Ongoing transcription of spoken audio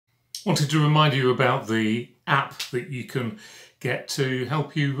Wanted to remind you about the app that you can get to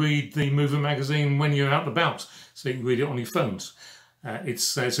help you read the Mover magazine when you're out and about, so you can read it on your phones.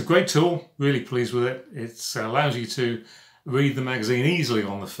 It's a great tool, really pleased with it. It allows you to read the magazine easily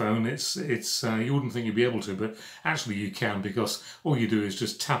on the phone. You wouldn't think you'd be able to, but actually you can, because all you do is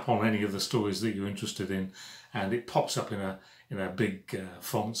just tap on any of the stories that you're interested in and it pops up in a big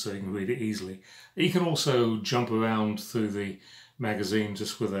font so you can read it easily. You can also jump around through the magazine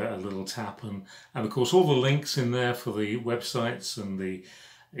just with a little tap, and of course all the links in there for the websites and the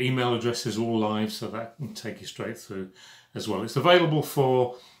email addresses are all live, so that can take you straight through as well. It's available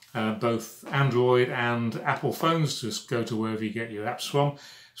for both Android and Apple phones. Just go to wherever you get your apps from.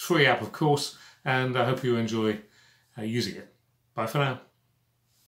 It's a free app, of course, and I hope you enjoy using it. Bye for now.